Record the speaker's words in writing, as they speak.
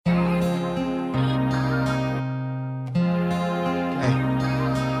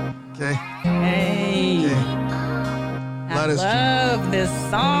Let us love this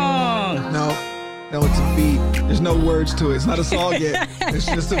song. No, it's a beat. There's no words to it. It's not a song yet. It's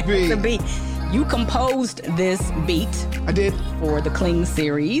just a beat. It's a beat. You composed this beat. I did. For the Cling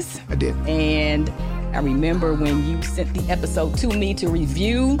series. I did. And I remember when you sent the episode to me to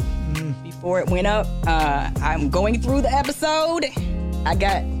review before it went up. I'm going through the episode. I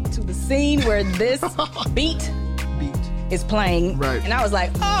got to the scene where this beat is playing. Right. And I was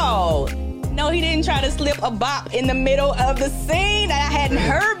like, oh, no, he didn't try to slip a bop in the middle of the scene that I hadn't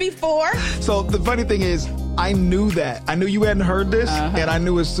heard before. So the funny thing is, I knew that. I knew you hadn't heard this, and I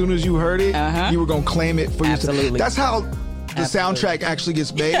knew as soon as you heard it, you were going to claim it for yourself. Absolutely. That's how the soundtrack actually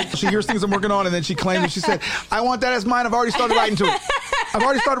gets made. She hears things I'm working on, and then she claims it. She said, I want that as mine. I've already started writing to it.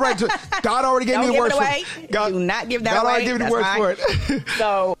 God already gave me the words for it. Do not give that God away. already gave me the words for it.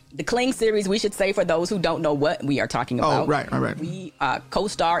 So the Cling series, we should say for those who don't know what we are talking about. Oh, right. We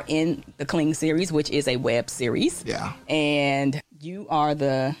co-star in the Cling series, which is a web series. Yeah. And you are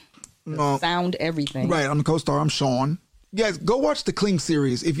the sound everything. Right. I'm the co-star. I'm Sean. Guys, go watch the Cling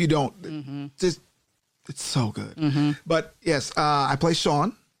series if you don't. Just it's so good. But yes, I play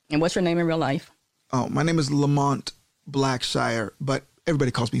Sean. And what's your name in real life? Oh, my name is Lamont Blackshire, but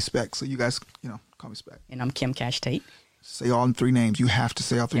everybody calls me Spec, so you guys, call me Spec. And I'm Kim Cash Tate. Say all 3 names. You have to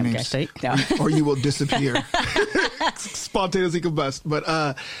say all 3 Kim names. Cash Tate. No. Or you will disappear. Spontaneously combust. But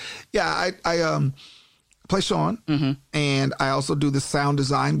I play Sean, and I also do the sound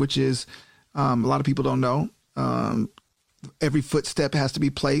design, which is a lot of people don't know. Every footstep has to be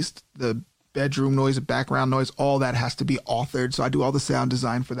placed. The bedroom noise, the background noise, all that has to be authored. So I do all the sound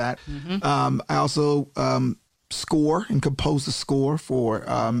design for that. I also score and compose the score for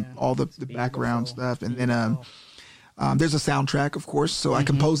all the background stuff. And then there's a soundtrack, of course. So I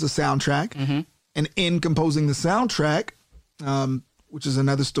compose the soundtrack. And in composing the soundtrack, which is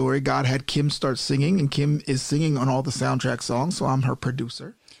another story, God had Kim start singing, and Kim is singing on all the soundtrack songs. So I'm her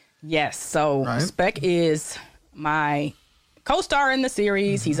producer. Yes. So Spec is my co-star in the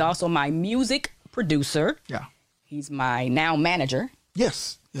series. He's also my music producer. Yeah. He's my now manager.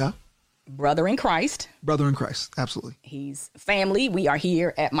 Yes. Yeah. Brother in Christ. Brother in Christ. Absolutely. He's family. We are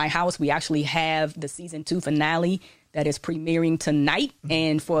here at my house. We actually have the season 2 finale that is premiering tonight.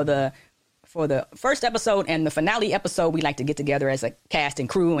 And for the first episode and the finale episode, we like to get together as a cast and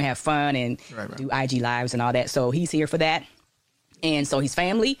crew and have fun and do IG lives and all that. So he's here for that. And so he's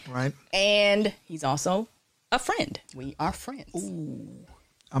family. Right. And he's also a friend. We are friends. Ooh,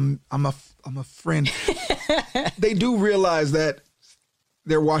 I'm a friend. They do realize that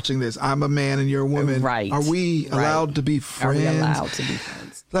they're watching this. I'm a man and you're a woman. Right. Are we allowed to be friends? Are we allowed to be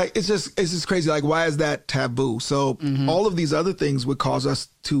friends? Like it's just crazy. Like why is that taboo? So all of these other things would cause us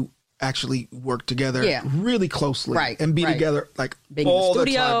to actually work together really closely and be together like being all in the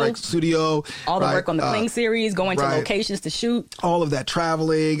studio, the time. Right? Studio. All the work on the Cling series, going to locations to shoot. All of that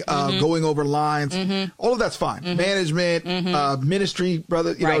traveling, going over lines. All of that's fine. Management, ministry,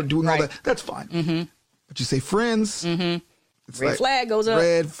 brother, doing all that. That's fine. But you say friends, it's red flag goes up.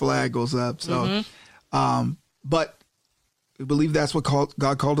 Red flag goes up. So, but we believe that's what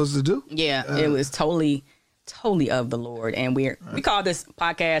God called us to do. Yeah, it was totally of the Lord. And we call this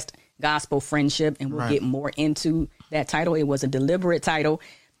podcast Gospel Friendship, and we'll get more into that title. It was a deliberate title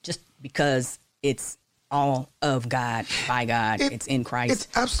just because it's all of God, by God. It's in Christ. It's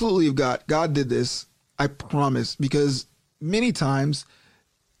absolutely of God. God did this, I promise, because many times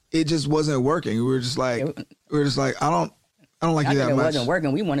it just wasn't working. We were just like, I don't like you that much. It wasn't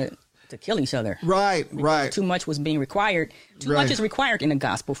working. We wanted to kill each other. Right. Too much was being required. Too much is required in a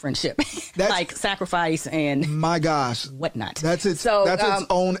gospel friendship. Like sacrifice and my gosh, whatnot. That's its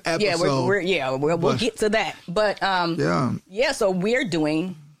own episode. We'll get to that. But so we're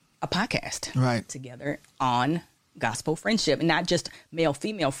doing a podcast together on gospel friendship, and not just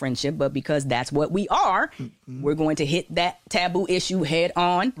male-female friendship, but because that's what we are. We're going to hit that taboo issue head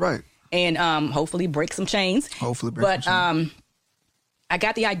on. Right. And hopefully break some chains. I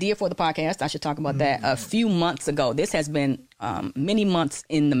got the idea for the podcast. I should talk about that a few months ago. This has been many months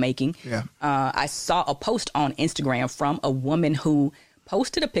in the making. Yeah. I saw a post on Instagram from a woman who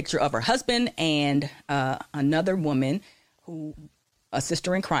posted a picture of her husband and another woman who, a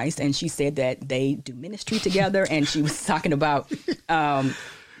sister in Christ, and she said that they do ministry together, and she was talking about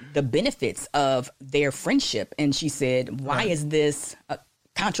the benefits of their friendship. And she said, why is this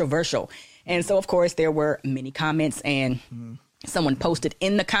controversial? And so, of course, there were many comments, and someone posted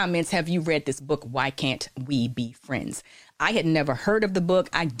in the comments, have you read this book, Why Can't We Be Friends? I had never heard of the book.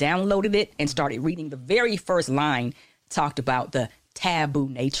 I downloaded it and started reading. The very first line talked about the taboo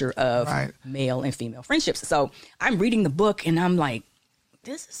nature of male and female friendships. So I'm reading the book and I'm like,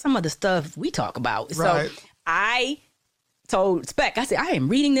 this is some of the stuff we talk about. So I told Spec, I said, I am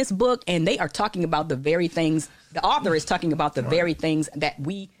reading this book and they are talking about the very things, the author is talking about the very things that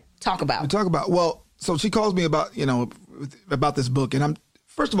we talk about. Well, so she calls me about, about this book. And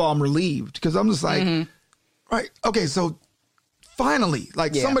first of all, I'm relieved because I'm just like, right. Okay. So finally,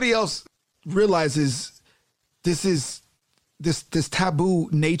 like somebody else realizes this taboo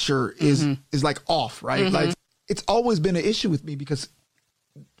nature is like off, right? Like it's always been an issue with me because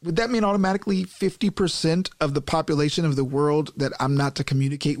would that mean automatically 50% of the population of the world that I'm not to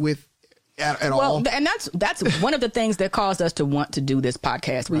communicate with at all? And that's one of the things that caused us to want to do this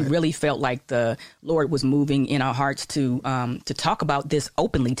podcast. We really felt like the Lord was moving in our hearts to talk about this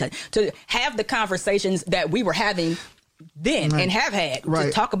openly, to have the conversations that we were having then and have had,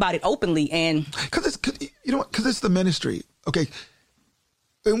 to talk about it openly. And because it's the ministry. Okay.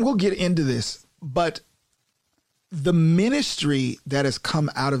 And we'll get into this, but the ministry that has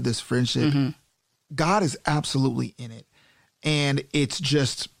come out of this friendship, God is absolutely in it. And it's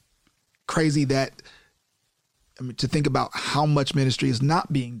just crazy that, to think about how much ministry is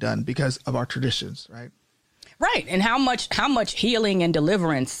not being done because of our traditions, right? Right. And how much healing and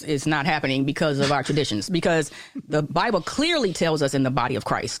deliverance is not happening because of our traditions, because the Bible clearly tells us in the body of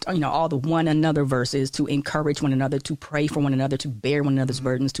Christ, all the one another verses, to encourage one another, to pray for one another, to bear one another's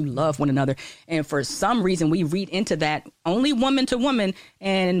burdens, to love one another. And for some reason, we read into that only woman to woman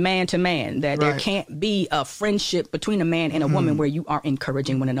and man to man, that there can't be a friendship between a man and a woman where you are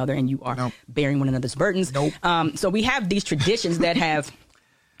encouraging one another and you are bearing one another's burdens. So we have these traditions that have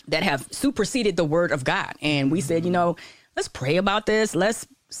superseded the word of God. And we said, let's pray about this. Let's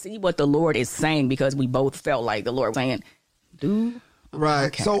see what the Lord is saying, because we both felt like the Lord was saying, do a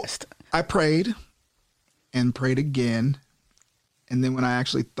podcast. So I prayed and prayed again. And then when I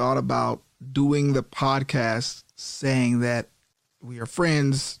actually thought about doing the podcast, saying that we are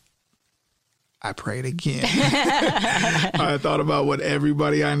friends, I prayed again. I thought about what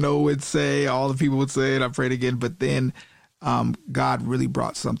everybody I know would say, all the people would say, and I prayed again. But then God really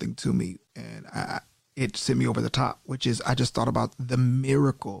brought something to me, and it sent me over the top, which is I just thought about the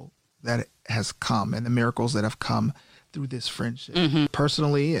miracle that has come and the miracles that have come through this friendship,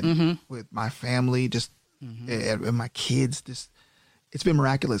 personally and with my family, just and my kids. It's been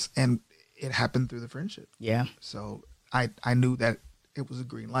miraculous, and it happened through the friendship. Yeah. So I knew that it was a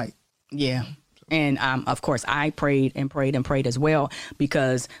green light. Yeah. And of course, I prayed and prayed and prayed as well,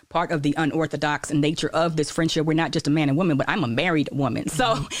 because part of the unorthodox nature of this friendship, we're not just a man and woman, but I'm a married woman.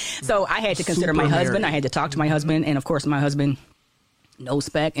 So I had to consider my husband. I had to talk to my husband. And of course, my husband knows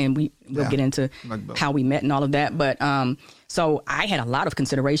Spec, and we'll get into how we met and all of that. But so I had a lot of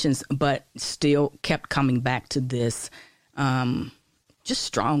considerations, but still kept coming back to this just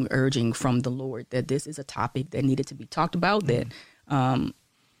strong urging from the Lord that this is a topic that needed to be talked about, that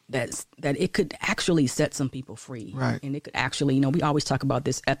it could actually set some people free. Right. And it could actually, we always talk about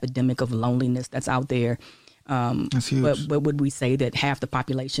this epidemic of loneliness that's out there. That's huge. But would we say that half the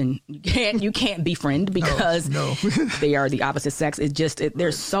population you can't befriend because they are the opposite sex? It's just,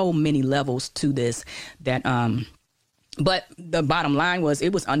 there's so many levels to this that, but the bottom line was,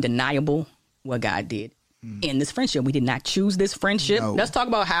 it was undeniable what God did in this friendship. We did not choose this friendship. No. Let's talk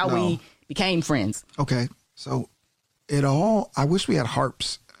about how we became friends. Okay. So I wish we had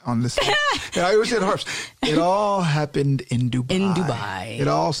harps on this. I wish we had harps. It all happened in Dubai. It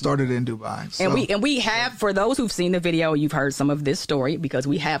all started in Dubai. So. And we have, for those who've seen the video, you've heard some of this story, because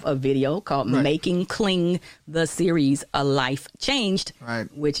we have a video called Making Cling, the series A Life Changed,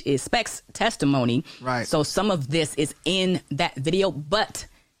 which is Spec's testimony. Right. So some of this is in that video, but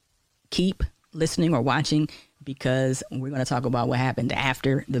keep listening or watching, because we're going to talk about what happened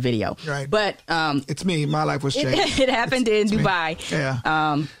after the video. Right. But it's me. My life was changed. It happened in Dubai. Me.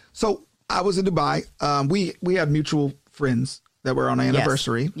 Yeah. So I was in Dubai. We had mutual friends that were on an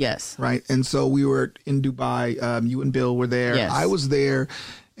anniversary. Yes. Right. And so we were in Dubai. You and Bill were there. Yes. I was there,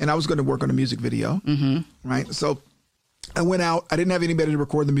 and I was going to work on a music video. Right. So I went out. I didn't have anybody to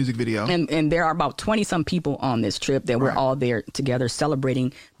record the music video. And there are about 20 some people on this trip that we're all there together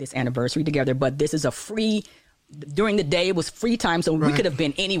celebrating this anniversary together. But this is during the day, it was free time, so we could have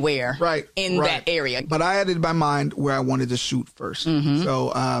been anywhere in that area. But I had it in my mind where I wanted to shoot first.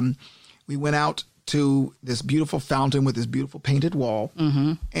 So we went out to this beautiful fountain with this beautiful painted wall.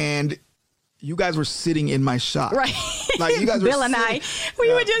 And you guys were sitting in my shot. Right. Like you guys were Bill and I,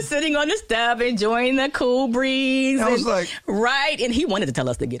 we were just sitting on the step, enjoying the cool breeze. I was like... Right. And he wanted to tell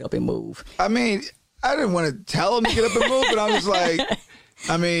us to get up and move. I mean, I didn't want to tell him to get up and move, but I was like...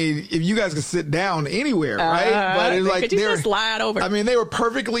 I mean, if you guys could sit down anywhere, right? But it's like could you just slide over? I mean, they were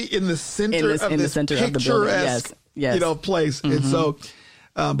perfectly in the center of this picturesque, place. And so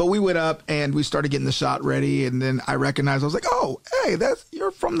But we went up and we started getting the shot ready, and then I recognized, I was like, oh, hey,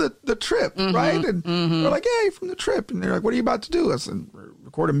 you're from the trip, right? And they're like, hey, from the trip. And they're like, what are you about to do? I said,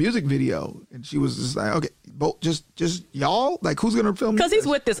 record a music video. And she was just like, okay, just y'all? Like, who's going to film this? Because he's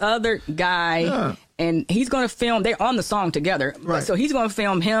with this other guy, and he's going to film, they're on the song together. Right. So he's going to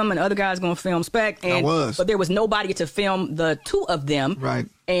film him, and the other guy's going to film Spec. But there was nobody to film the two of them. Right.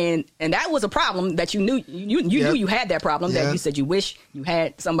 And that was a problem that you knew knew you had that problem, that you said you wish you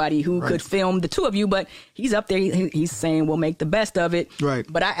had somebody who could film the two of you, but he's up there, he's saying we'll make the best of it. Right.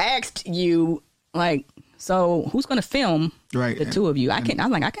 But I asked you, like, so who's going to film the two of you?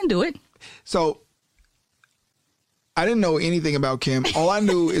 I'm like, I can do it. So I didn't know anything about Kim. All I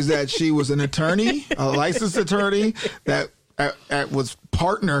knew is that she was an attorney, a licensed attorney that was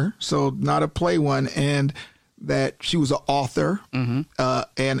partner, so not a play one, and that she was an author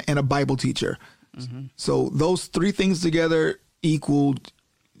and a Bible teacher. So those three things together equaled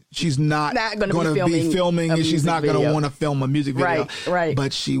she's not going to be filming and she's not going to want to film a music video. Right.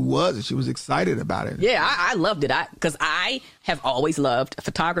 But she was excited about it. Yeah, I loved it. Because I have always loved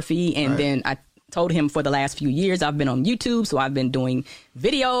photography, and then I told him for the last few years I've been on YouTube, so I've been doing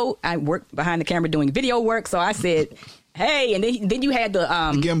video. I work behind the camera doing video work, so I said, hey, and then you had the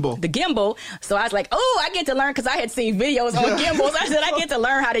gimbal. So I was like, oh, I get to learn, because I had seen videos on gimbals. I said, I get to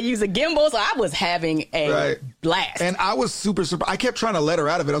learn how to use a gimbal. So I was having a blast. And I was super surprised. I kept trying to let her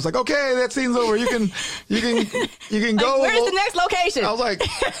out of it. I was like, okay, that scene's over. You can go. Like, where's the next location? I was like,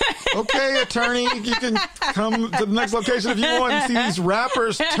 okay, attorney, you can come to the next location if you want and see these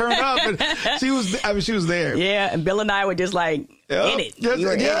rappers turn up. And she was there. Yeah, and Bill and I were just like in it.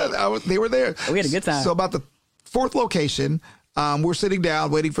 They were there. We had a good time. So about the fourth location, we're sitting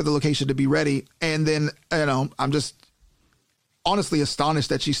down waiting for the location to be ready, and then I'm just honestly astonished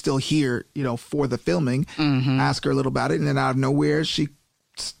that she's still here, for the filming. Ask her a little about it, and then out of nowhere she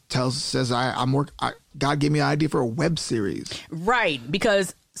says, God gave me an idea for a web series. Right,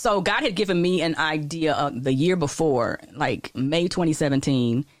 because so God had given me an idea the year before, like May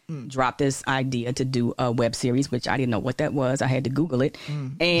 2017. Dropped this idea to do a web series, which I didn't know what that was. I had to Google it.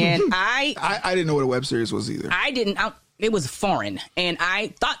 And I didn't know what a web series was either. I didn't. It was foreign. And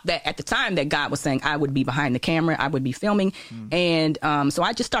I thought that at the time that God was saying I would be behind the camera, I would be filming. And so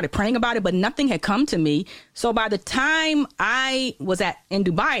I just started praying about it, but nothing had come to me. So by the time I was in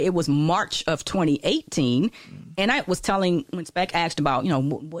Dubai, it was March of 2018. And I was telling, when Spec asked about,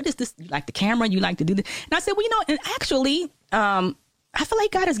 what is this? You like the camera? You like to do this? And I said, well, and actually, I feel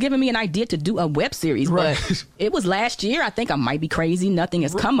like God has given me an idea to do a web series, but it was last year. I think I might be crazy. Nothing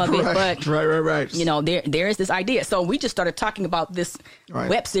has come of it, but right. There is this idea. So we just started talking about this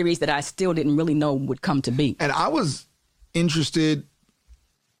web series that I still didn't really know would come to be. And I was interested.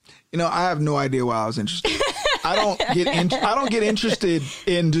 I have no idea why I was interested. I don't get interested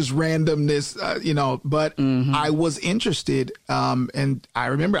in just randomness, but I was interested. And I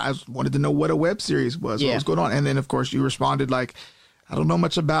remember I wanted to know what a web series was, what was going on. And then, of course, you responded like, I don't know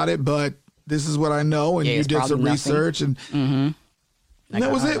much about it, but this is what I know. And you did some research. And that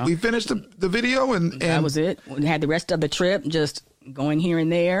was it. We finished the video. And that was it. We had the rest of the trip just going here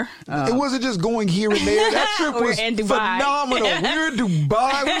and there. It wasn't just going here and there. That trip was phenomenal. We were in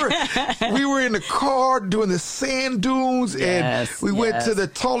Dubai. We were in the car doing the sand dunes, and we went to the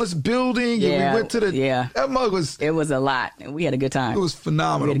tallest building. And we went to the that mug was. It was a lot. We had a good time. It was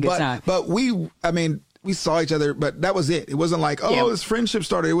phenomenal. We had a good time. But we saw each other, but that was it. It wasn't like, this friendship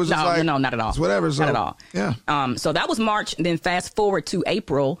started. It was just like, no, not at all. It's whatever. So, not at all. Yeah. So that was March. And then fast forward to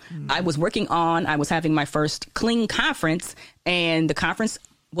April, I was having my first Clean conference, and the conference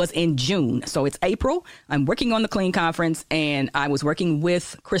was in June. So it's April. I'm working on the Clean conference, and I was working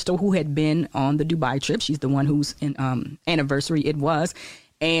with Crystal, who had been on the Dubai trip. She's the one whose anniversary it was.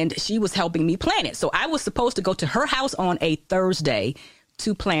 And she was helping me plan it. So I was supposed to go to her house on a Thursday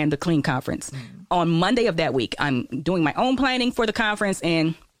to plan the Clean conference. On Monday of that week, I'm doing my own planning for the conference,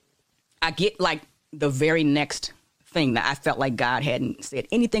 and I get like the very next thing that I felt like God hadn't said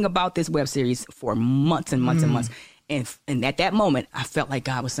anything about this web series for months and months and months. And at that moment, I felt like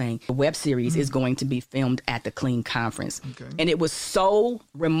God was saying the web series is going to be filmed at the Clean conference. Okay. And it was so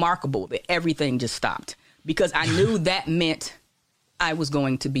remarkable that everything just stopped, because I knew that meant I was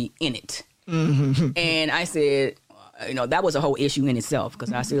going to be in it. And I said, that was a whole issue in itself,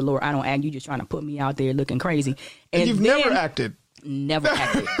 because I said, Lord, I don't act. You just trying to put me out there looking crazy. And you've never acted. Never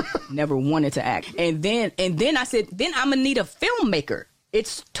acted. Never wanted to act. And then I said, then I'm going to need a filmmaker.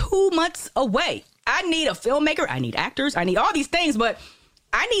 It's 2 months away. I need a filmmaker. I need actors. I need all these things, but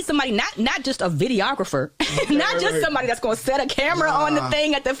I need somebody, not just a videographer, not just somebody that's going to set a camera on the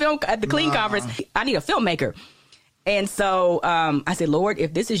thing at the Clean conference. I need a filmmaker. And so I said, Lord,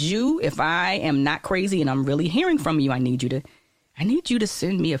 if this is you, if I am not crazy and I'm really hearing from you, I need you to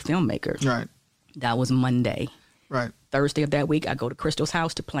send me a filmmaker. Right. That was Monday. Right. Thursday of that week, I go to Crystal's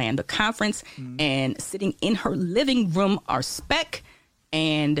house to plan the conference, and sitting in her living room are Spec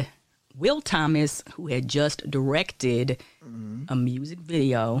and Will Thomas, who had just directed a music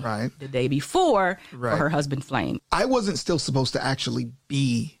video the day before for her husband, Flame. I wasn't still supposed to actually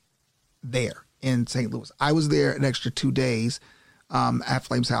be there in St. Louis. I was there an extra 2 days at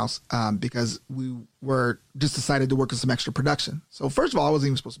Flame's house because we were just decided to work on some extra production. So first of all, I wasn't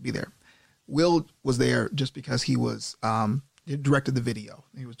even supposed to be there. Will was there just because he was he directed the video.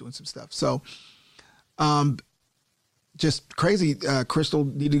 He was doing some stuff. So just crazy. Crystal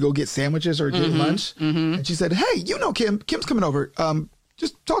needed to go get sandwiches or get lunch. And she said, hey, Kim's coming over.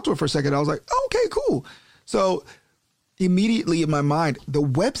 Just talk to her for a second. I was like, oh, okay, cool. So immediately in my mind, the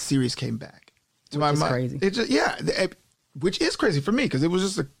web series came back to my mind. Crazy. It just, which is crazy for me because it was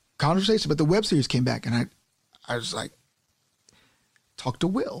just a conversation. But the web series came back and I was like, talk to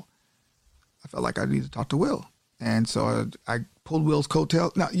Will. I felt like I needed to talk to Will. And so I pulled Will's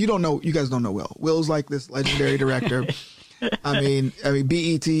coattail. Now, you guys don't know Will. Will's like this legendary director. I mean,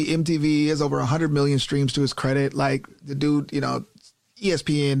 BET, MTV has over 100 million streams to his credit. Like the dude,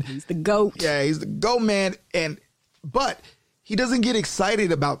 ESPN. He's the GOAT. Yeah, he's the GOAT man. But he doesn't get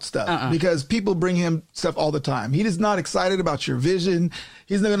excited about stuff because people bring him stuff all the time. He is not excited about your vision.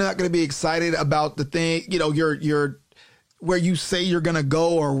 He's not going to be excited about the thing, your where you say you're going to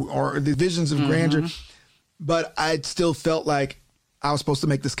go or the visions of grandeur. But I still felt like I was supposed to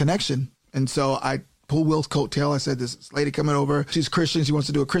make this connection. And so I pulled Will's coattail. I said, this lady coming over, she's Christian. She wants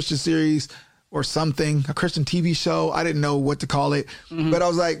to do a Christian series or something, a Christian TV show. I didn't know what to call it. But I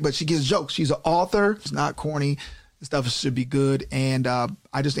was like, but she gives jokes. She's an author. It's not corny. The stuff should be good. And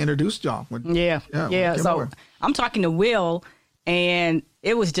I just introduced y'all. Yeah. So I'm talking to Will, and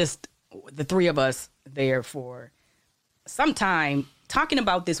it was just the three of us there for some time talking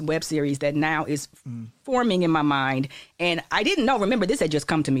about this web series that now is forming in my mind. And I didn't know, remember, this had just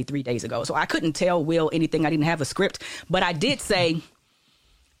come to me 3 days ago. So I couldn't tell Will anything. I didn't have a script. But I did say,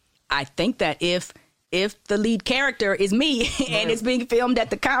 I think that if the lead character is me and it's being filmed at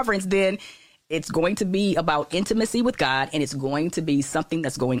the conference, then it's going to be about intimacy with God, and it's going to be something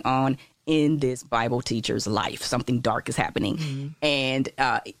that's going on in this Bible teacher's life. Something dark is happening. And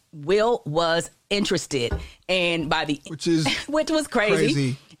Will was interested. And by the which was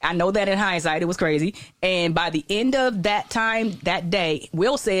crazy. I know that in hindsight, it was crazy. And by the end of that time, that day,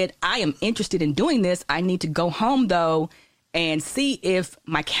 Will said, I am interested in doing this. I need to go home, though, and see if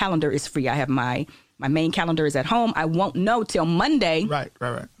my calendar is free. I have my main calendar is at home. I won't know till Monday. Right.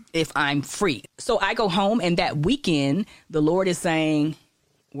 If I'm free. So I go home, and that weekend, the Lord is saying,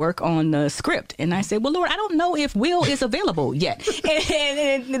 work on the script. And I said, well, Lord, I don't know if Will is available yet.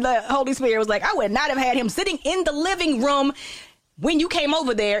 and the Holy Spirit was like, I would not have had him sitting in the living room when you came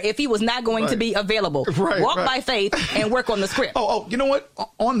over there if he was not going to be available. Walk by faith and work on the script. Oh, you know what?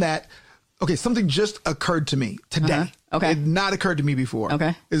 On that, okay, something just occurred to me today. Okay. It had not occurred to me before.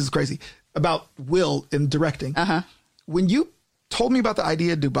 Okay. This is crazy. About Will in directing. When you told me about the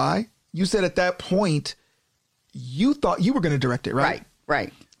idea of Dubai, you said at that point, you thought you were going to direct it, right?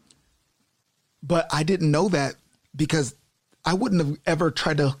 Right. But I didn't know that because I wouldn't have ever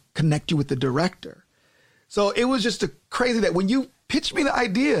tried to connect you with the director. So it was just crazy that when you pitched me the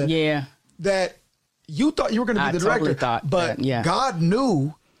idea that you thought you were going to be the director, but God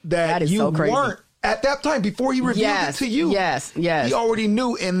knew that you weren't at that time before he revealed it to you. Yes. He already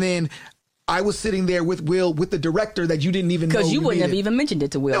knew. And then I was sitting there with Will, with the director that you didn't even know. Because you wouldn't have even mentioned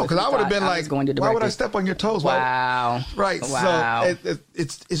it to Will. No, because I would have been like, why would I step on your toes? Wow. Right. Wow. So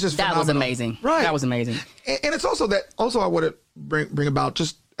it's just that phenomenal. was amazing. Right. That was amazing. And it's also I want to bring about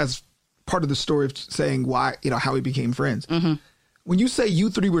just as part of the story of saying why, how we became friends. When you say you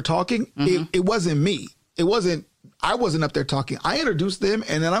three were talking, it wasn't me. I wasn't up there talking. I introduced them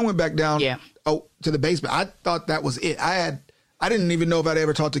and then I went back down to the basement. I thought that was it. I didn't even know if I'd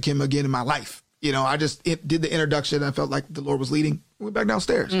ever talked to Kim again in my life. I just did the introduction. I felt like the Lord was leading. We went back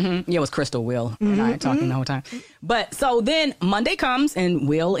downstairs. Yeah, it was Crystal, Will, and I talking the whole time. But so then Monday comes, and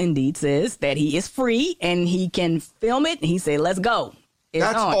Will indeed says that he is free and he can film it. He said, let's go.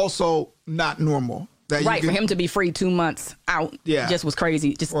 That's also not normal. For him to be free 2 months out just was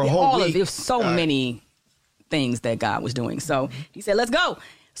crazy. Just or a whole week. There's so many things that God was doing. So he said, let's go.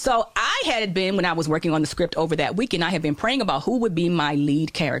 So I had been, when I was working on the script over that weekend, I had been praying about who would be my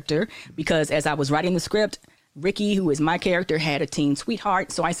lead character, because as I was writing the script, Ricky, who is my character, had a teen sweetheart.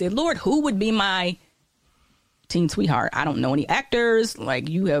 So I said, Lord, who would be my Teen Sweetheart. I don't know any actors. Like,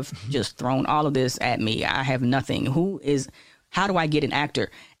 you have just thrown all of this at me. I have nothing. How do I get an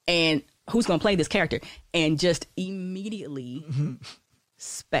actor? And who's going to play this character? And just immediately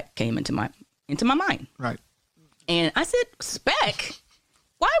Speck came into my mind. Right. And I said, Speck?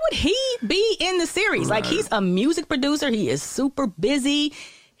 Why would he be in the series? Right. Like, he's a music producer. He is super busy.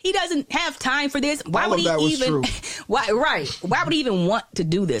 He doesn't have time for this. Why would he even? Why would he even want to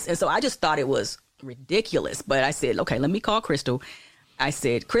do this? And so I just thought it was ridiculous. But I said, okay, let me call Crystal. I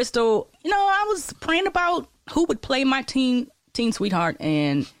said, Crystal, I was praying about who would play my teen sweetheart,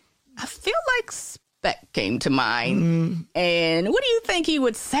 and I feel like Speck came to mind. And what do you think he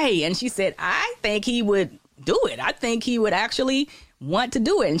would say? And she said, I think he would do it. I think he would actually want to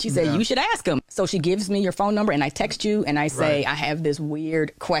do it. And she said, you should ask him. So she gives me your phone number, and I text you, and I say, I have this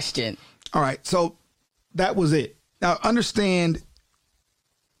weird question. All right. So that was it. Now, understand,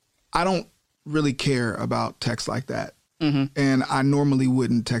 I don't really care about texts like that. And I normally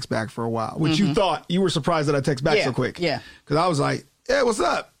wouldn't text back for a while, which you thought, you were surprised that I text back so quick. Yeah. Because I was like, yeah, what's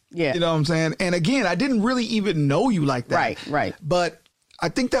up? Yeah. You know what I'm saying? And again, I didn't really even know you like that. Right. But I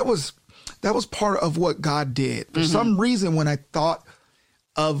think that was part of what God did. For some reason, when I thought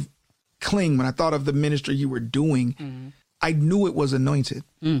of Cling, when I thought of the ministry you were doing, I knew it was anointed.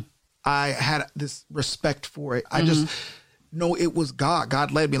 I had this respect for it. I just know it was God.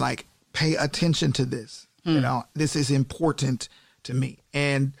 God led me like, pay attention to this. This is important to me.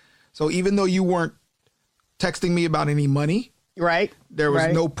 And so even though you weren't texting me about any money, there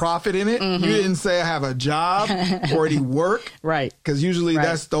was no profit in it. You didn't say I have a job or any work. Because usually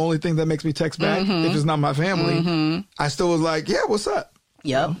that's the only thing that makes me text back if it's not my family. I still was like, yeah, what's up?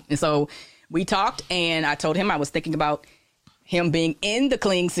 Yep. And so we talked, and I told him I was thinking about him being in the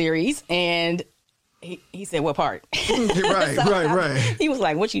Cling series, and he said, what part? Right. He was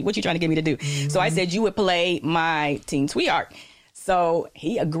like, what you trying to get me to do? So I said, you would play my teen sweetheart. So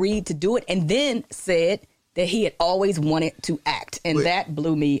he agreed to do it, and then said that he had always wanted to act. And that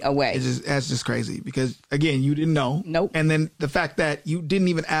blew me away. That's just crazy because, again, you didn't know. Nope. And then the fact that you didn't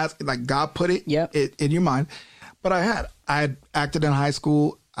even ask, like God put it in your mind. But I had acted in high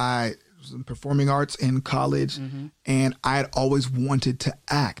school. I was in performing arts in college, and I had always wanted to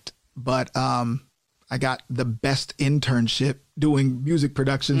act. But I got the best internship doing music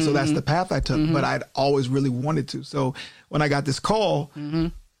production. So that's the path I took. But I'd always really wanted to. So when I got this call,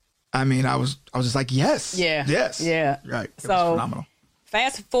 I mean, I was just like, yes. Yes. Yeah. Right. It so was phenomenal.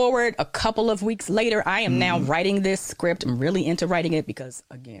 Fast forward a couple of weeks later, I am now writing this script. I'm really into writing it because,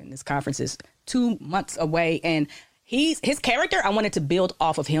 again, this conference is 2 months away. And his character, I wanted to build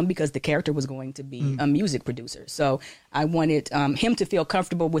off of him because the character was going to be a music producer. So I wanted him to feel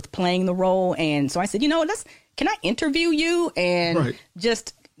comfortable with playing the role. And so I said, can I interview you and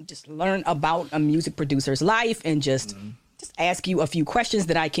just learn about a music producer's life and just ask you a few questions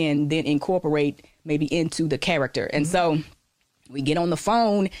that I can then incorporate maybe into the character. And so we get on the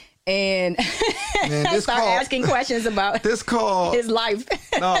phone and start asking questions about his life.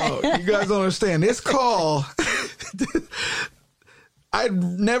 No, you guys don't understand. This call, I'd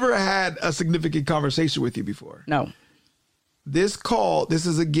never had a significant conversation with you before. No. This call, this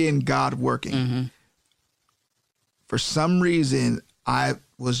is again God working. For some reason, I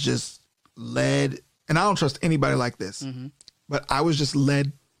was just led, and I don't trust anybody like this, but I was just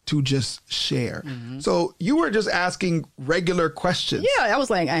led to just share. So you were just asking regular questions. Yeah, I was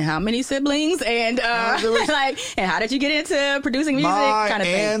like, how many siblings? And and how did you get into producing music? Kind of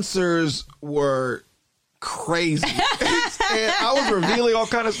thing. My answers were crazy. And I was revealing all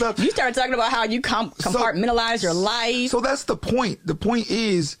kind of stuff. You started talking about how you compartmentalize your life. So that's the point. The point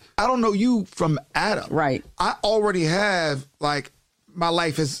is, I don't know you from Adam. Right. I already have, like, my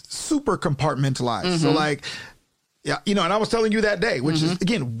life is super compartmentalized. So, like, yeah, and I was telling you that day, which is,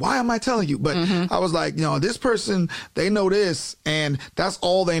 again, why am I telling you? But I was like, this person, they know this, and that's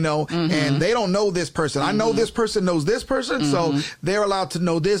all they know, and they don't know this person. I know this person knows this person, so they're allowed to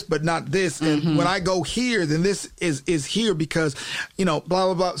know this, but not this. And when I go here, then this is here because, blah,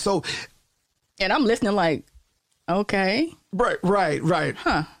 blah, blah. So, and I'm listening like, okay. Right.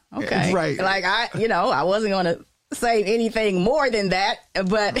 Huh, okay. Right. Like, I wasn't going to say anything more than that,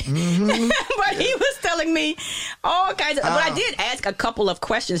 but but he was telling me all kinds of, but I did ask a couple of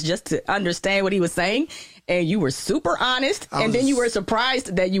questions just to understand what he was saying, and you were super honest, and then you were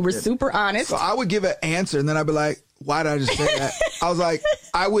surprised that you were super honest. So I would give an answer, and then I'd be like, why did I just say that? I was like,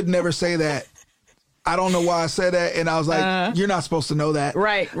 I would never say that. I don't know why I said that, and I was like, you're not supposed to know that.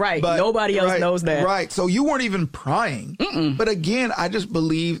 Right. But nobody else knows that. Right. So you weren't even prying. But again, I just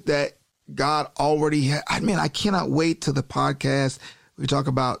believe that God already had, I cannot wait to the podcast we talk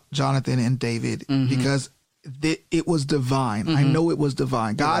about Jonathan and David because it was divine. I know it was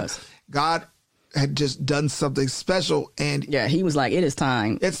divine. God had just done something special, and yeah, he was like, it is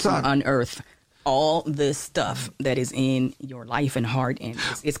time. It's time to unearth all this stuff that is in your life and heart, and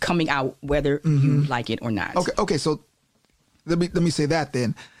it's coming out whether you like it or not. Okay. So let me say that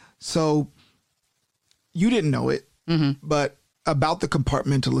then. So you didn't know it, but about the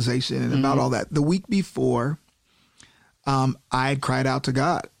compartmentalization and about all that, the week before, I had cried out to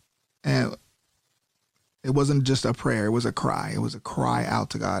God, and it wasn't just a prayer; it was a cry. It was a cry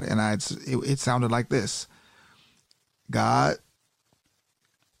out to God, and it sounded like this: God,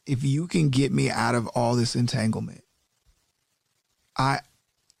 if you can get me out of all this entanglement,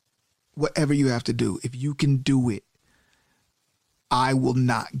 whatever you have to do, if you can do it, I will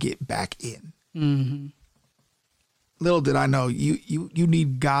not get back in. Mm-hmm. Little did I know, you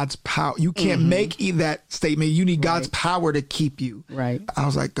need God's power. You can't make that statement. You need God's power to keep you. Right. I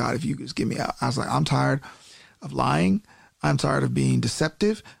was like, God, if you could just get me out. I was like, I'm tired of lying. I'm tired of being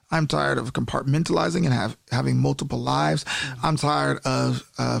deceptive. I'm tired of compartmentalizing and having multiple lives. I'm tired of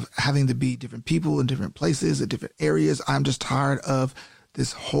having to be different people in different places, at different areas. I'm just tired of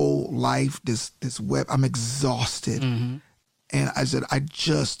this whole life, this web. I'm exhausted. And I said, I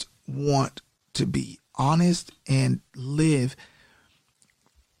just want to be honest and live.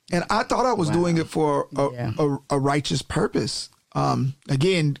 And I thought I was doing it for a righteous purpose.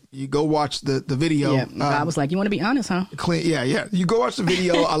 Again, you go watch the video. Yeah, I was like, you want to be honest, huh? Yeah. You go watch the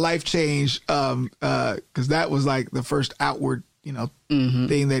video, A Life Change, because that was like the first outward,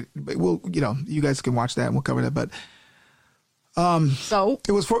 thing that, well, you guys can watch that and we'll cover that. But so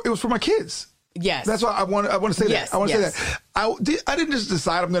it was for my kids. Yes, that's why I want to say yes, that. I want to say that. I didn't just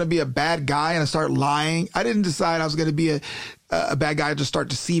decide I'm going to be a bad guy and I start lying. I didn't decide I was going to be a bad guy and just start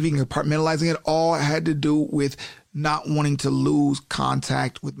deceiving and compartmentalizing it. All had to do with not wanting to lose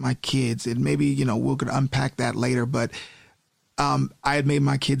contact with my kids. And maybe, we're going to unpack that later. But I had made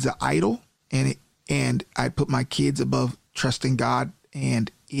my kids an idol, and I put my kids above trusting God,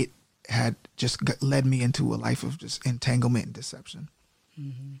 and it had just led me into a life of just entanglement and deception.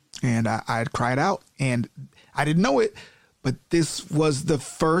 And I had cried out, and I didn't know it, but this was the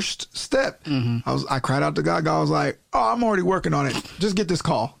first step. I cried out to God. God was like, "Oh, I'm already working on it. Just get this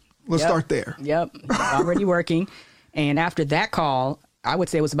call. Let's start there." Yep, already working. And after that call, I would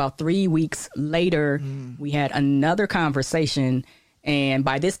say it was about 3 weeks later, we had another conversation. And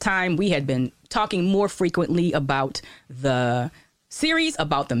by this time, we had been talking more frequently about the series,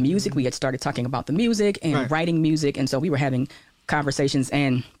 about the music. We had started talking about the music and writing music. And so we were having conversations,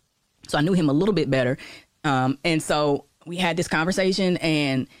 and so I knew him a little bit better, and so we had this conversation,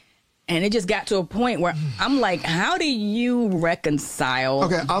 and it just got to a point where I'm like, how do you reconcile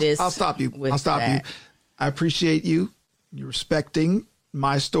this? I'll stop you. You. I appreciate you respecting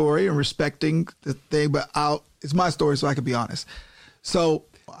my story and respecting the thing, but it's my story, so I can be honest. So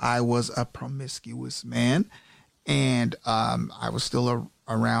I was a promiscuous man, and I was still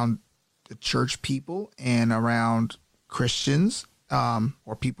around the church people and around Christians,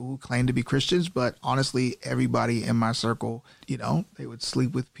 or people who claim to be Christians, but honestly, everybody in my circle, they would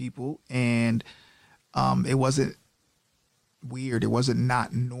sleep with people, and it wasn't weird. It wasn't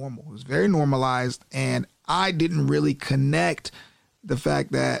not normal. It was very normalized, and I didn't really connect the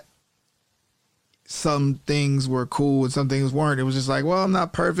fact that some things were cool and some things weren't. It was just like, well, I'm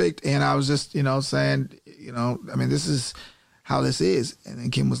not perfect, and I was just, saying, this is how this is. And then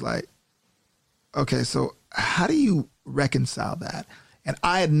Kim was like, okay, so how do you reconcile that? And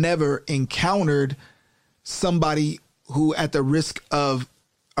I had never encountered somebody who, at the risk of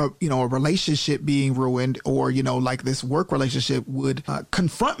a relationship being ruined, or like this work relationship, would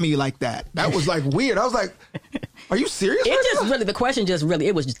confront me like that. That was like weird. I was like, are you serious? The question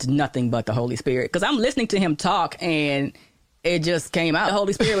it was just nothing but the Holy Spirit, because I'm listening to him talk and it just came out. The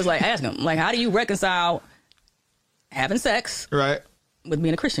Holy Spirit was like, ask him, like, how do you reconcile having sex with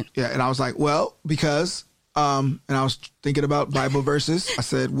being a Christian? Yeah. And I was like, well, because and I was thinking about Bible verses. I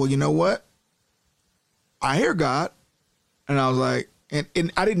said, well, you know what? I hear God. And I was like,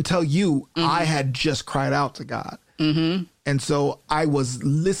 and I didn't tell you, I had just cried out to God. And so I was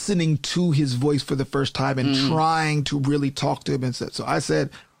listening to his voice for the first time and trying to really talk to him. And so I said,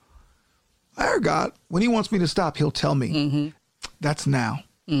 I heard God. When he wants me to stop, he'll tell me. That's now.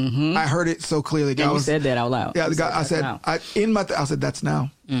 I heard it so clearly. God, and you said that out loud. Yeah, I said, I said, that's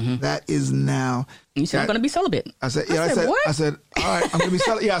now. That is now. You said, I'm going to be celibate. I said, what? I said, all right, I'm going to be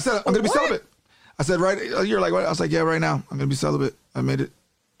celibate. Yeah, I said, I'm going to be celibate. I said, right. You're like, what? I was like, yeah, right now. I'm going to be celibate. I made it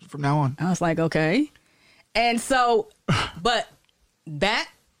from now on. I was like, okay. And so, but that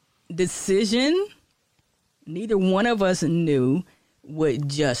decision, neither one of us knew would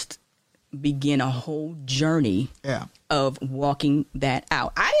just begin a whole journey of walking that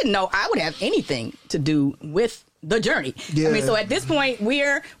out. I didn't know I would have anything to do with the journey. Yeah. I mean, so at this point,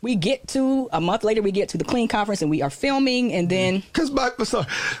 we get to a month later, we get to the Clean Conference and we are filming, and then because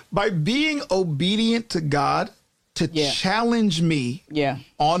by being obedient to God to challenge me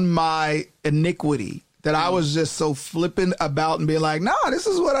on my iniquity, that I was just so flippant about and being like, nah, this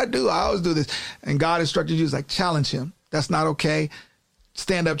is what I do. I always do this. And God instructed you, like, challenge him. That's not okay.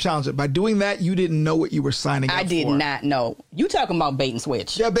 Stand up, challenge it. By doing that, you didn't know what you were signing up for. I did not know. You talking about bait and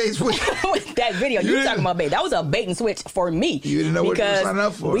switch. Yeah, bait and switch. That video, you talking about bait. That was a bait and switch for me. You didn't know what you were signing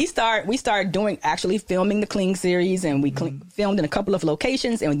up for. We start actually filming the Clean series, and we filmed in a couple of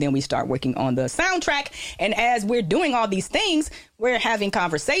locations, and then we start working on the soundtrack. And as we're doing all these things, we're having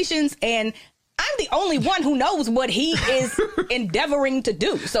conversations, and I'm the only one who knows what he is endeavoring to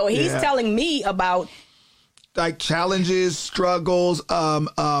do. So he's telling me about like challenges, struggles,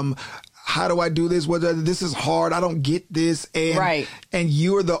 how do I do this? This is hard. I don't get this. And and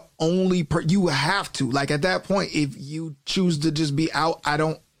you're the only you have to. Like at that point, if you choose to just be out, I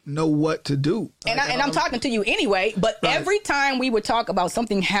don't know what to do. And I'm talking to you anyway, but every time we would talk about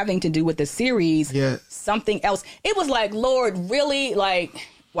something having to do with the series, something else, it was like, Lord, really? Like,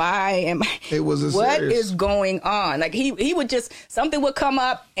 why am I? It was what is going on? Like he would just, something would come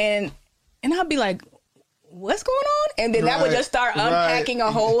up and I'd be like, what's going on? And then that would just start unpacking a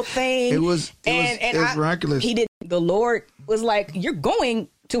whole thing. It was miraculous. The Lord was like, you're going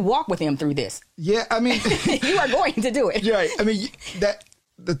to walk with him through this. Yeah, I mean, you are going to do it. Right. I mean, that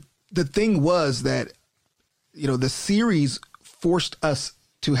the thing was that, the series forced us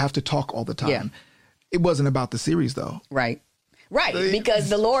to have to talk all the time. Yeah. It wasn't about the series though. Right. Right, because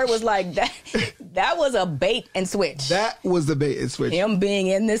the Lord was like, that was a bait and switch. That was the bait and switch. Him being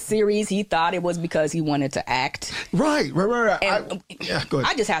in this series, he thought it was because he wanted to act. Right. Go ahead.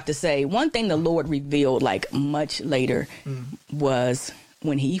 I just have to say, one thing the Lord revealed like much later was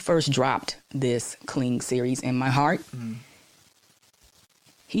when he first dropped this Clean series in my heart,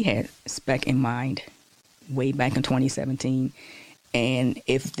 he had Spec in mind way back in 2017. And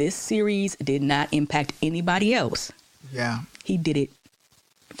if this series did not impact anybody else, he did it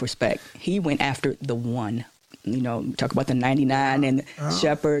for Spec. He went after the one. Talk about the 99 and the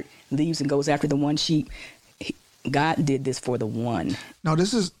shepherd leaves and goes after the one sheep. God did this for the one. No,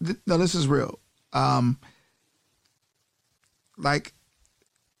 this is real. Like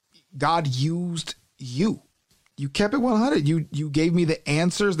God used you. You kept it 100. You gave me the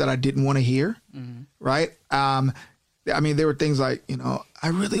answers that I didn't want to hear. Right. I mean, there were things like, I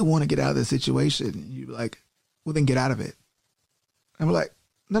really want to get out of this situation. You'd be like, well, then get out of it. And we're like,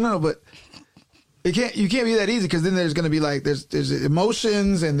 no, but you can't be that easy, because then there's going to be like, there's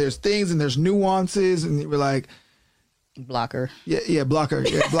emotions and there's things and there's nuances, and we're like, blocker. Yeah, blocker.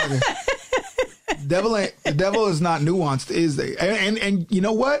 Yeah, blocker. The devil is not nuanced, is they? And you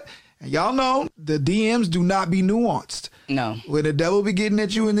know what? Y'all know the DMs do not be nuanced. No. When the devil be getting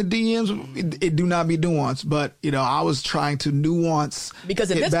at you in the DMs, it do not be nuanced. But, I was trying to nuance. Because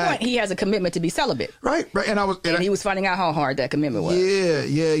at this point, he has a commitment to be celibate. Right. And he was finding out how hard that commitment was.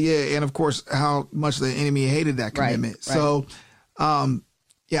 Yeah. And of course, how much the enemy hated that commitment. Right. So, I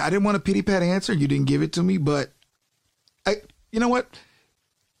didn't want a pity pat answer. You didn't give it to me. But you know what?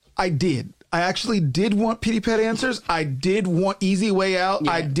 I did. I actually did want pity pat answers. I did want easy way out.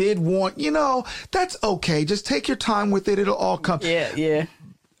 Yeah. I did want, that's okay. Just take your time with it. It'll all come. Yeah.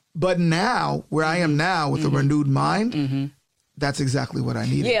 But now, where I am now with a renewed mind, that's exactly what I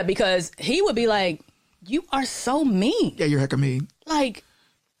needed. Yeah, because he would be like, you are so mean. Yeah, you're hecka mean. Like,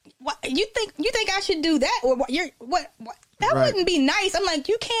 what, you think I should do that? Or what? That wouldn't be nice. I'm like,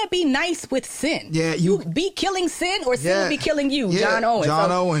 you can't be nice with sin. Yeah, you be killing sin, or sin will be killing you. Yeah. John Owen.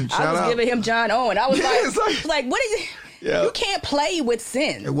 John Owen. Shout I was out. giving him John Owen. I was like, what is it? Yeah. You can't play with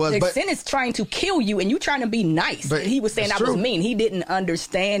sin. It was, sin is trying to kill you, and you trying to be nice. But he was saying I was mean. He didn't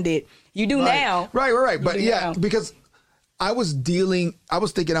understand it. You do now. Right. But yeah, because I was thinking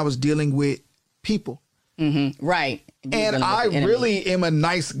I was dealing with people. Mm-hmm. Right. And I really am a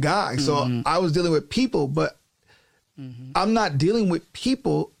nice guy. So I was dealing with people, but I'm not dealing with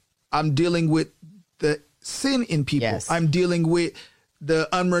people. I'm dealing with the sin in people. Yes. I'm dealing with the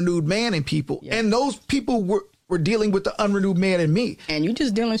unrenewed man in people. Yes. And those people were dealing with the unrenewed man in me. And you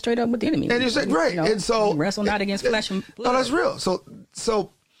just dealing straight up with the enemy. And it's like, right. And so wrestle not against flesh and blood. No, that's real.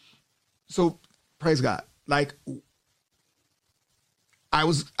 So praise God. Like I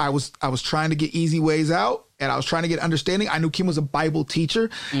was trying to get easy ways out, and I was trying to get understanding. I knew Kim was a Bible teacher.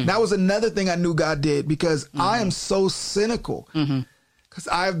 That was another thing I knew God did, because I am so cynical, because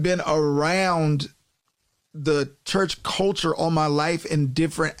I've been around the church culture all my life in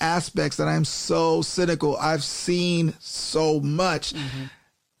different aspects that I'm so cynical. I've seen so much,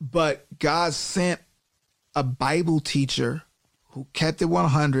 but God sent a Bible teacher who kept it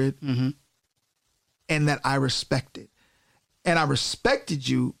 100 and that I respected. And I respected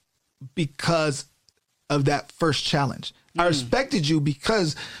you because of that first challenge. I respected you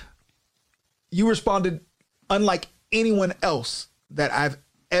because you responded unlike anyone else that I've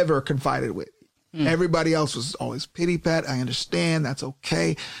ever confided with. Everybody else was always pity pat. I understand. That's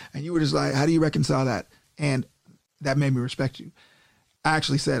okay. And you were just like, how do you reconcile that? And that made me respect you. I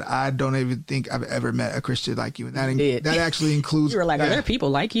actually said, I don't even think I've ever met a Christian like you. And that actually includes. You were like, are there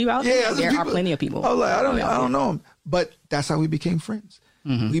people like you out there? There are plenty of people. I was like, I don't know them. But that's how we became friends.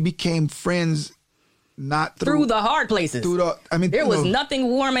 We became friends not through the hard places. There was nothing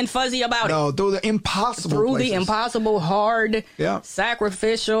warm and fuzzy about it. No, through the impossible places. The impossible, hard,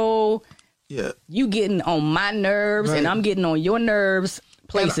 sacrificial. Yeah. You getting on my nerves and I'm getting on your nerves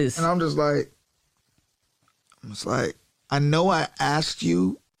places. And I'm just like, I know I asked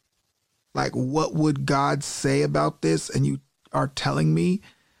you, like, what would God say about this? And you are telling me,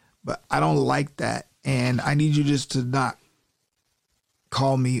 but I don't like that. And I need you just to not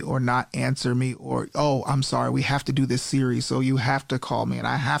call me or not answer me or, oh, I'm sorry, we have to do this series. So you have to call me and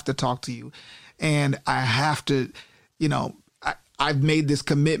I have to talk to you. And I have to, I've made this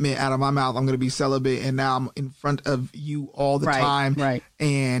commitment out of my mouth. I'm going to be celibate, and now I'm in front of you all the time. Right.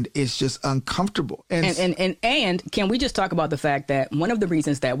 And it's just uncomfortable. And can we just talk about the fact that one of the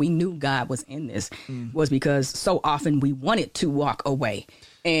reasons that we knew God was in this was because so often we wanted to walk away,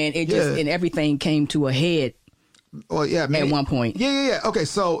 and it just and everything came to a head. Well, yeah, man. At one point. Yeah. Okay,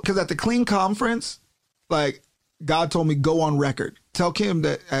 so because at the Clean Conference, like, God told me, go on record. Tell Kim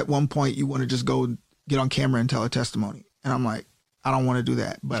that at one point you want to just go get on camera and tell a testimony. And I'm like, I don't want to do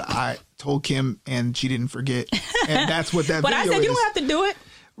that. But I told Kim and she didn't forget. And that's what that but video is. But I said, you don't have to do it.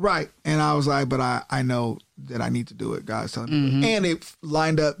 Right. And I was like, but I know that I need to do it. God's telling me. And it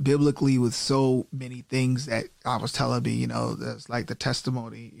lined up biblically with so many things that I was telling me, that's like the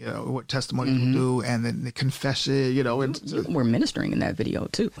testimony, what testimony will do. And then the confession, We're ministering in that video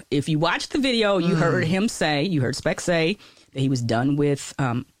too. If you watch the video, you heard Specs say that he was done with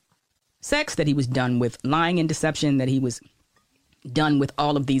sex, that he was done with lying and deception, that he was done with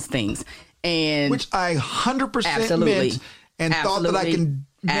all of these things. And which I 100% meant and thought that I can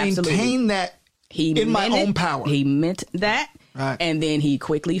maintain that in my own power. He meant that. Right. And then he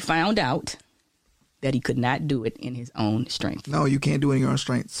quickly found out that he could not do it in his own strength. No, you can't do it in your own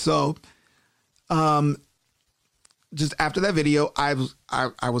strength. So just after that video, I was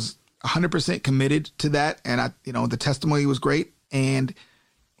 100% committed to that. And the testimony was great. And,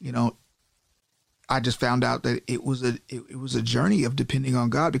 I just found out that it was a journey of depending on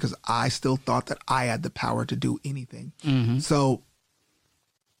God because I still thought that I had the power to do anything. So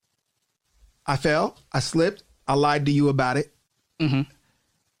I fell, I slipped, I lied to you about it,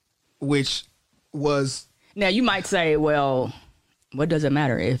 which was. Now you might say, well, what does it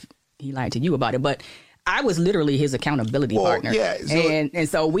matter if he lied to you about it? But I was literally his accountability partner. Yeah, and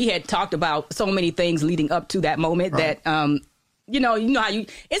so we had talked about so many things leading up to that moment that, you know how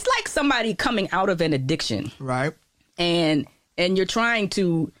it's like somebody coming out of an addiction. Right. And you're trying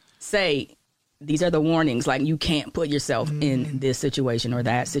to say, these are the warnings, like you can't put yourself in this situation or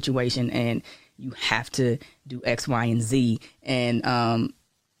that situation and you have to do X, Y, and Z. And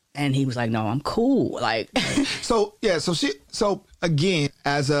he was like, no, I'm cool. Like, so again,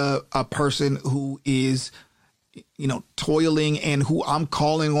 as a person who is, toiling and who I'm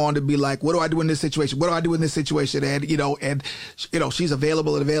calling on to be like, what do I do in this situation? What do I do in this situation? And, she's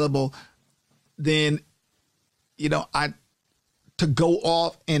available. Then, to go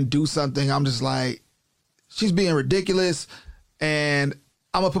off and do something, I'm just like, she's being ridiculous and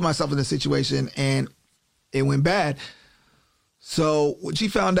I'm gonna put myself in this situation, and it went bad. So when she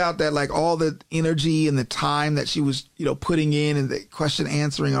found out that like all the energy and the time that she was, putting in and the question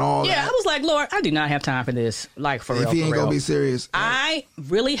answering and all that. Yeah, I was like, Lord, I do not have time for this. Like, for real. If he ain't gonna be serious. I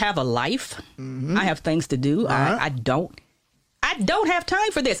really have a life. I have things to do. I don't have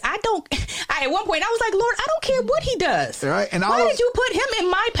time for this. At one point I was like, Lord, I don't care what he does. Right. And why did you put him in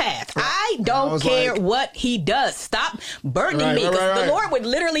my path? Right. I don't care what he does. Stop burdening me. Because the Lord would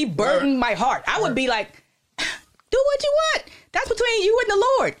literally burden my heart. I would be like, do what you want. That's between you and the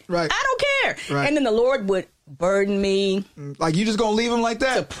Lord. Right. I don't care. Right. And then the Lord would burden me. Like, you just gonna leave him like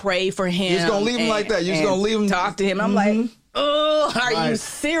that? To pray for him. You're just gonna leave him like that. You're just gonna leave him. Talk to him. I'm like, oh, are you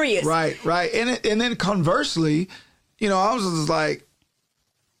serious? Right. And then conversely, I was just like,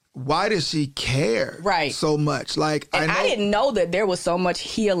 why does she care so much? Like, and I didn't know that there was so much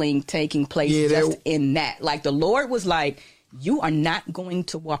healing taking place just in that. Like, the Lord was like, you are not going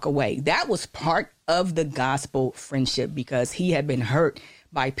to walk away. That was part of the gospel friendship, because he had been hurt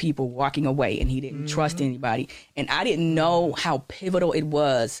by people walking away and he didn't trust anybody. And I didn't know how pivotal it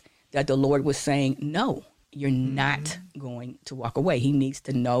was that the Lord was saying, no, you're not going to walk away. He needs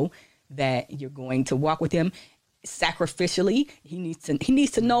to know that you're going to walk with him sacrificially. He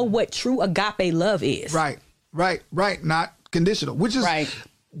needs to know what true agape love is. Right. Not conditional, which is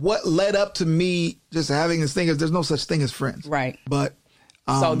what led up to me just having this thing is there's no such thing as friends. Right. But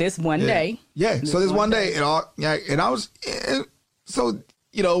so this one day. Yeah. So this one day and I was, so,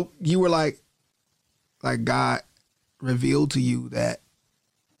 you know, you were like God revealed to you that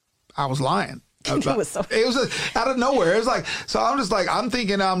I was lying. It was just out of nowhere. It was like, so I'm just like, I'm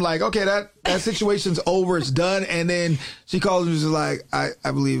thinking, I'm like, okay, that situation's over. It's done. And then she calls me, she's like, I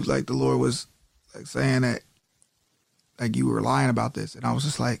believe like the Lord was like saying that like you were lying about this. And I was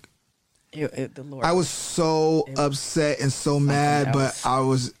just like, the Lord, I was so upset and so mad, but I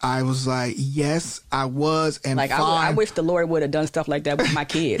was like, yes, I was. And like, fine. I wish the Lord would have done stuff like that with my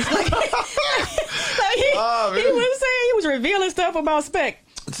kids. He was revealing stuff about Spec.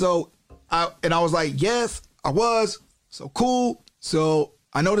 So I was like, yes, I was. So cool. So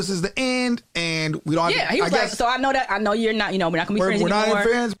I know this is the end, and we don't. Yeah, he was like, so I know that. I know you're not. You know, we're not gonna be friends anymore. We're not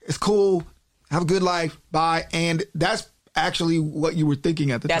friends. It's cool. Have a good life. Bye. And that's actually what you were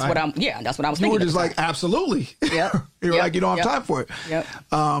thinking at the time. That's what I was thinking. You were just like, absolutely. Yeah. You were like, you don't have time for it. Yep.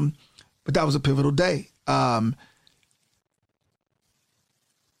 But that was a pivotal day.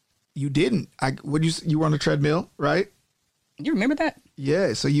 You didn't. You were on the treadmill, right? You remember that?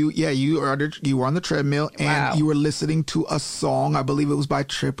 Yeah. So you were on the treadmill and you were listening to a song. I believe it was by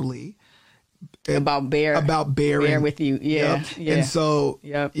Tripoli. About bearing with you. Yeah. Yep. Yeah. And so,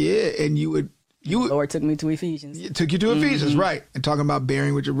 and the Lord took me to Ephesians. It took you to Ephesians, right. And talking about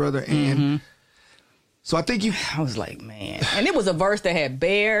bearing with your brother. And so I think I was like, man. And it was a verse that had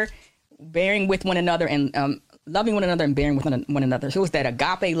bearing with one another and loving one another and bearing with one another. So it was that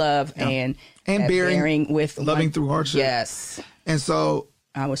agape love and bearing with loving through hardship. Yes. And so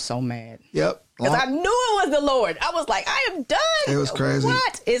I was so mad. Yep. Because I knew it was the Lord. I was like, I am done. It was crazy.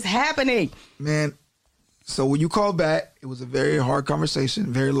 What is happening? Man, so when you called back, it was a very hard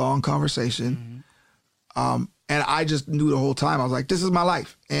conversation, very long conversation. And I just knew the whole time. I was like, this is my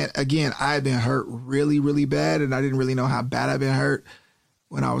life. And again, I had been hurt really, really bad. And I didn't really know how bad I'd been hurt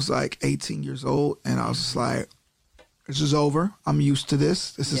when I was like 18 years old. And I was just like, this is over. I'm used to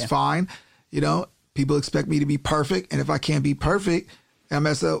this. This is fine. You know, people expect me to be perfect. And if I can't be perfect, I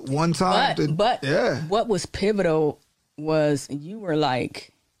mess up one time. But what was pivotal was you were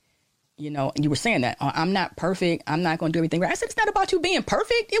like, you know, you were saying that I'm not perfect. I'm not going to do everything right. I said, it's not about you being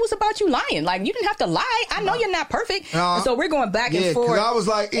perfect. It was about you lying. Like, you didn't have to lie. I know you're not perfect. So we're going back and forth.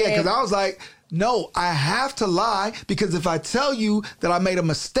 Because I was like, no, I have to lie, because if I tell you that I made a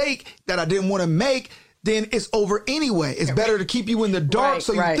mistake that I didn't want to make, then it's over anyway. It's better to keep you in the dark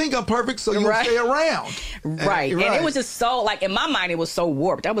so you think I'm perfect so you'll stay around. Right. And it was just so, like, in my mind, it was so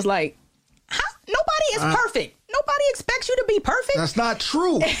warped. I was like, nobody is perfect. Nobody expects you to be perfect. That's not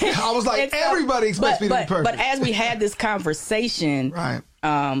true. I was like, everybody expects me to be perfect. But as we had this conversation,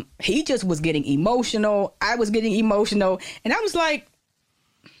 he just was getting emotional. I was getting emotional. And I was like...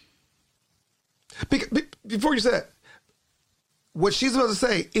 Before you said that, what she's about to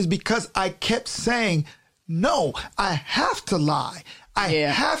say is because I kept saying, no, I have to lie. I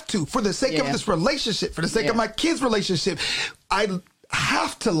have to, for the sake of this relationship, for the sake of my kids' relationship, I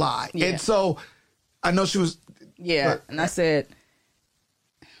have to lie. And so I know she was... And I said,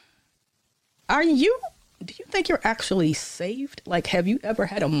 do you think you're actually saved? Like, have you ever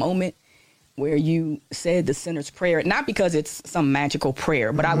had a moment where you said the sinner's prayer? Not because it's some magical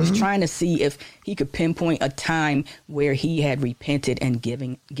prayer, but I was trying to see if he could pinpoint a time where he had repented and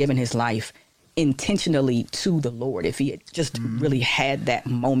given his life intentionally to the Lord. If he had just really had that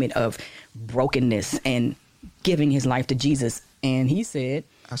moment of brokenness and giving his life to Jesus. And he said,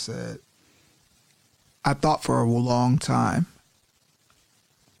 I thought for a long time.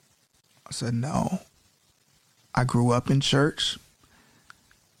 I said, no. I grew up in church.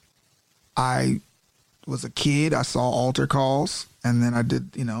 I was a kid. I saw altar calls. And then I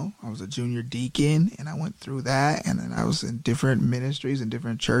did, I was a junior deacon and I went through that. And then I was in different ministries and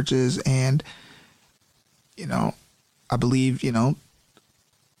different churches. And, I believed, I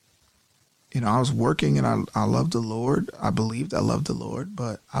was working and I loved the Lord. I believed I loved the Lord.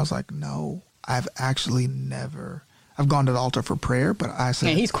 But I was like, no, I've actually never... I've gone to the altar for prayer, but I said...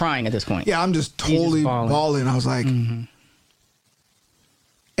 And he's crying at this point. Yeah, I'm just totally bawling. I was like... And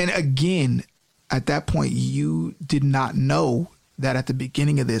And again, at that point, you did not know that at the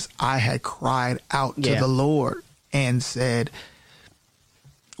beginning of this, I had cried out to the Lord and said,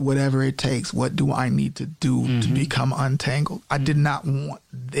 whatever it takes, what do I need to do to become untangled? I did not want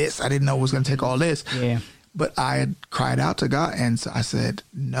this. I didn't know it was going to take all this. Yeah. But I had cried out to God, and so I said,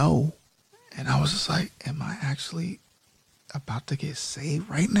 no. And I was just like, am I actually about to get saved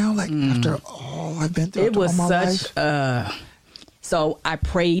right now? Like, after all I've been through, it was all my such life? So I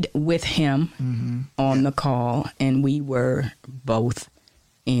prayed with him on the call, and we were both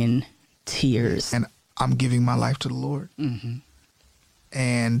in tears. And I'm giving my life to the Lord.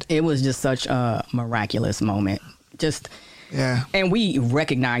 And it was just such a miraculous moment. And we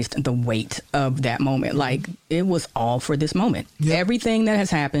recognized the weight of that moment. Like, it was all for this moment. Yep. Everything that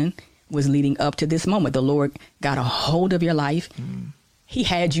has happened was leading up to this moment. The Lord got a hold of your life. He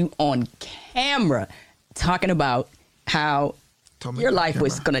had you on camera talking about how your life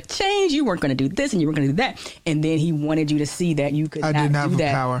was going to change. You weren't going to do this and you were going to do that. And then he wanted you to see that you could not do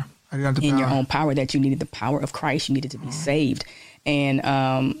that power. I didn't have the in power. your own power, that you needed the power of Christ. You needed to be saved. And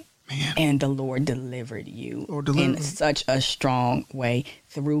and the Lord delivered you in such a strong way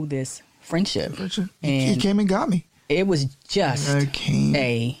through this friendship. He came and got me. It was just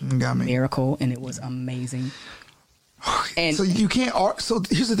a miracle, and it was amazing. And so you can't. So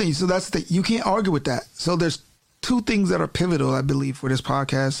here's the thing. So that's the thing. You can't argue with that. So there's two things that are pivotal, I believe, for this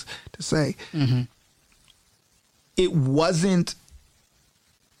podcast to say. It wasn't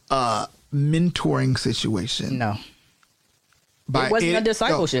a mentoring situation. No. It wasn't a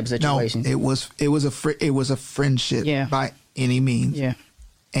discipleship situation. No, it was a friendship by any means. Yeah.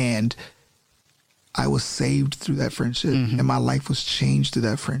 And I was saved through that friendship, and my life was changed through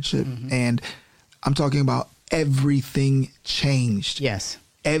that friendship. And I'm talking about everything changed. Yes.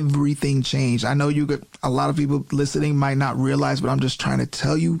 Everything changed. I know a lot of people listening might not realize, but I'm just trying to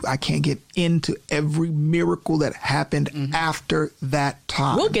tell you, I can't get into every miracle that happened after that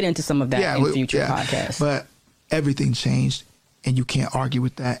time. We'll get into some of that in future podcasts. But everything changed, and you can't argue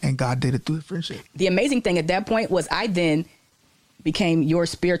with that. And God did it through the friendship. The amazing thing at that point was I then became your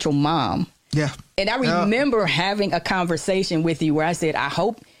spiritual mom. Yeah. And I remember having a conversation with you where I said, I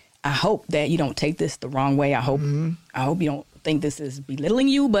hope that you don't take this the wrong way. I hope you don't think this is belittling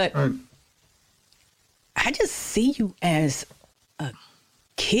you, but I just see you as a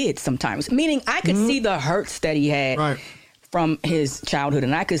kid sometimes. Meaning I could see the hurts that he had from his childhood,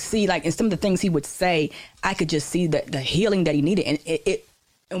 and I could see, like, in some of the things he would say, I could just see the healing that he needed. And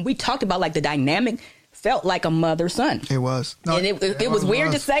and we talked about, like, the dynamic felt like a mother-son. It was. No, and it was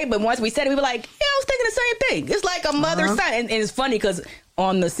weird to say, but once we said it, we were like, yeah, I was thinking the same thing. It's like a mother-son. And it's funny because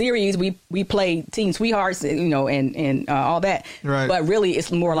on the series, we play teen sweethearts, and all that. Right. But really,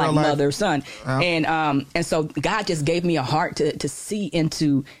 it's more like mother-son. And so God just gave me a heart to see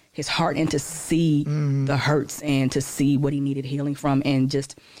into his heart and to see the hurts and to see what he needed healing from. And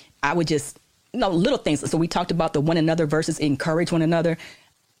I would little things. So we talked about the one another versus encourage one another.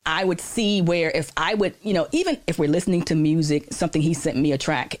 I would see where if I would, even if we're listening to music, something he sent me a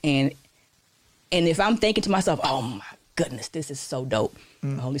track, and if I'm thinking to myself, oh my goodness, this is so dope,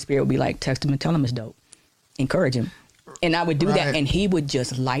 the Holy Spirit would be like, text him and tell him it's dope. Encourage him. And I would do that, and he would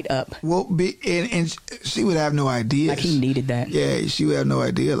just light up. Well, and she would have no idea. Like, he needed that. Yeah, she would have no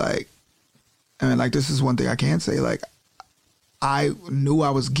idea. Like, I mean, like, this is one thing I can say. Like, I knew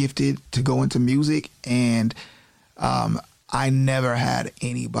I was gifted to go into music, and I never had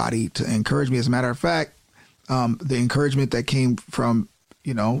anybody to encourage me. As a matter of fact, the encouragement that came from,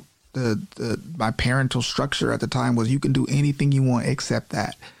 my parental structure at the time was, you can do anything you want except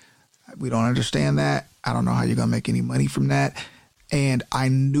that. We don't understand that. I don't know how you're going to make any money from that. And I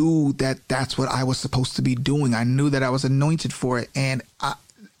knew that that's what I was supposed to be doing. I knew that I was anointed for it. And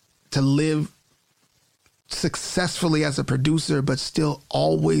to live successfully as a producer, but still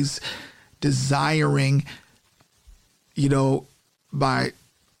always desiring, my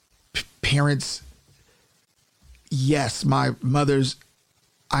parents, yes, my mother's,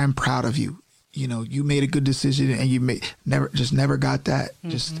 I'm proud of you. You made a good decision, and you never got that.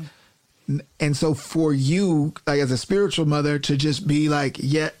 And so for you, like, as a spiritual mother, to just be like,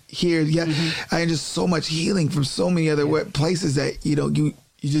 I just so much healing from so many other places that, you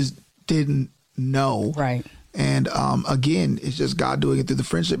just didn't know. Right. And again, it's just God doing it through the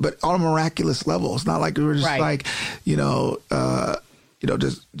friendship, but on a miraculous level. It's not like we're just like,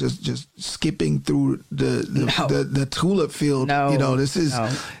 just skipping through the tulip field. No, this is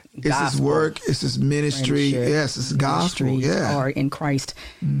this is work. This is ministry. Yes, this is gospel. Are in Christ.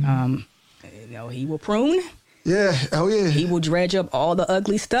 He will prune, Yeah. Oh, yeah. He will dredge up all the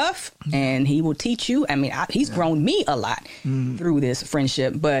ugly stuff and he will teach you. I mean, he's grown me a lot through this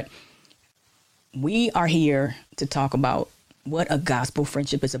friendship, but we are here to talk about what a gospel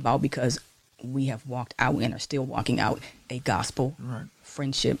friendship is about, because we have walked out and are still walking out a gospel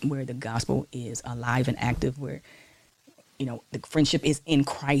friendship where the gospel is alive and active, where, you know, the friendship is in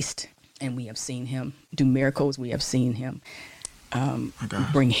Christ, and we have seen him do miracles. We have seen him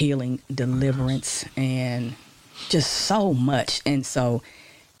bring healing, deliverance, and just so much. And so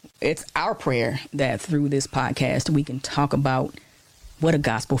it's our prayer that through this podcast, we can talk about what a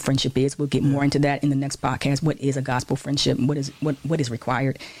gospel friendship is. We'll get more into that in the next podcast. What is a gospel friendship? What is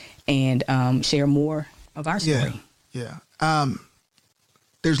required? And share more of our story. Yeah.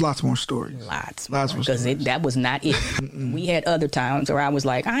 There's lots more stories. Lots more. Because that was not it. We had other times where I was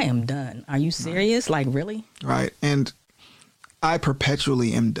like, I am done. Are you serious? Like, really? Right. And I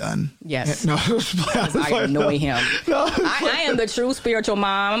perpetually am done. Yes. No, I annoy him. No, I am the true spiritual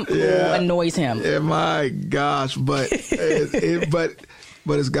mom who annoys him. Yeah, my gosh. But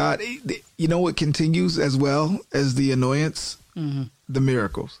but it's God. You know what continues as well as the annoyance? Mm-hmm. The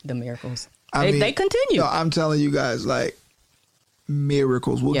miracles. The miracles. They continue. No, I'm telling you guys, like,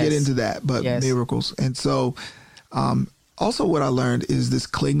 miracles. We'll get into that, but miracles. And so also what I learned is this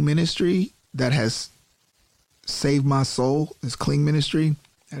Cling ministry that has saved my soul, this Cling ministry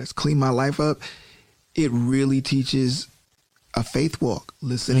that has cleaned my life up. It really teaches a faith walk,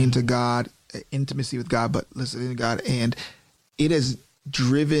 listening to God, intimacy with God, but listening to God. And it has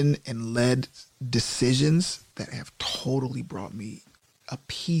driven and led decisions that have totally brought me a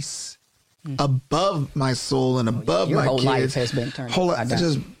peace above my soul and above my whole kids. Life has been turned. It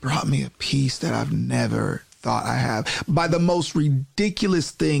just brought me a peace that I've never thought I have, by the most ridiculous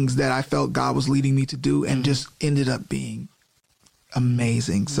things that I felt God was leading me to do, and just ended up being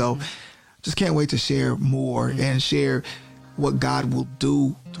amazing. So just can't wait to share more and share what God will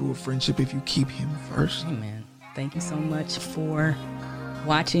do through a friendship if you keep him first. Amen. Thank you so much for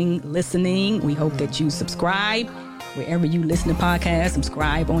watching, listening. We hope that you subscribe wherever you listen to podcasts.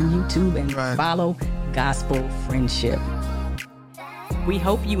 Subscribe on YouTube and follow Gospel Friendship. We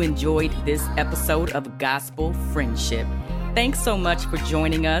hope you enjoyed this episode of Gospel Friendship. Thanks so much for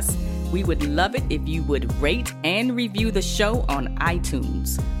joining us. We would love it if you would rate and review the show on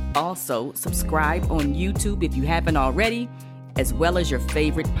iTunes. Also, subscribe on YouTube if you haven't already, as well as your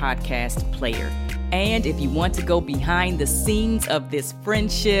favorite podcast player. And if you want to go behind the scenes of this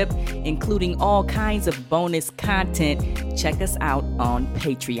friendship, including all kinds of bonus content, check us out on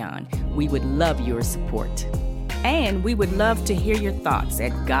Patreon. We would love your support. And we would love to hear your thoughts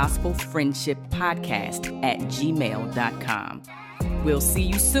at gospelfriendshippodcast@gmail.com. We'll see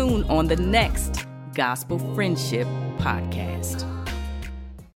you soon on the next Gospel Friendship Podcast.